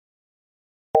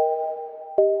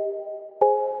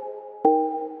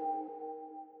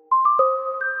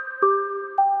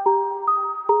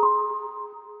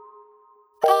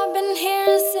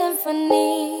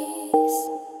symphonies.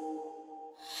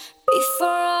 Before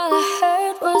all I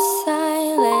heard was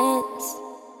silence,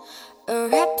 a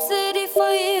rhapsody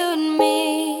for you and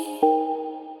me.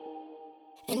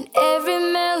 And every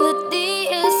melody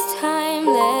is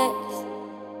timeless.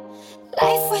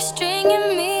 Life was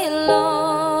stringing me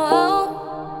along.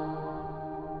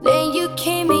 Then you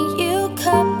came and you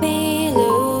cut me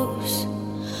loose.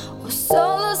 Was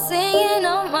solo singing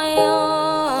on my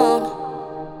own.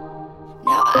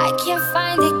 Now I can't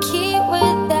find the key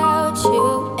without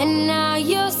you. And now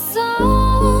your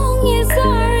song is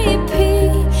on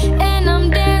repeat, and I'm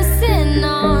dancing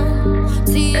on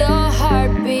to your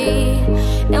heartbeat.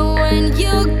 And when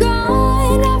you're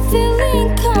gone, I feel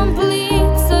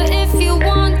incomplete. So if you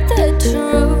want the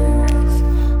truth,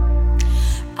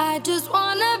 I just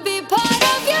wanna be part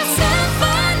of your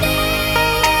symphony.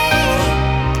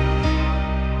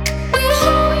 We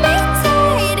hold me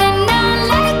tight and not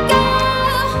let go.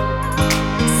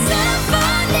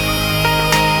 Symphony,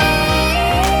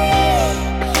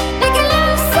 like a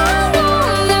love song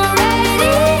on the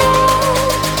radio.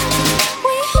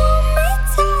 We hold me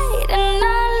tight and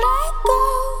not let go.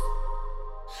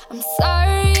 I'm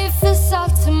sorry if it's all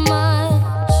too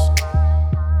much,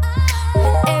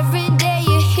 but every day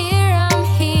you're here, I'm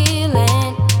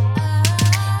healing.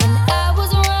 And I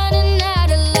was running out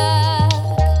of luck.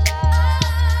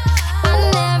 I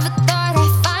never thought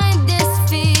I'd find this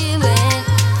feeling,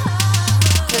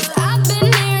 'cause I've been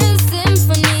hearing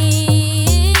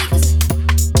symphonies.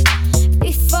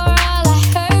 Before all I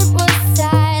heard was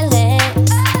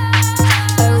silence,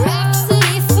 a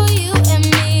rhapsody for you and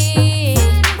me.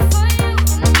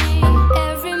 And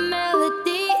every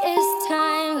melody is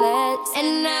timeless. And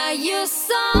now your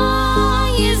song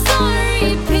is on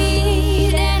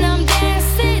repeat, and I'm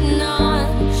dancing on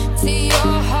to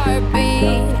your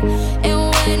heartbeat. And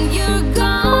when you're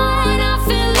gone, I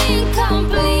feel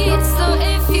incomplete. So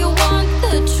if you want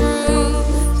the truth,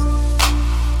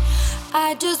 I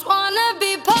just wanna be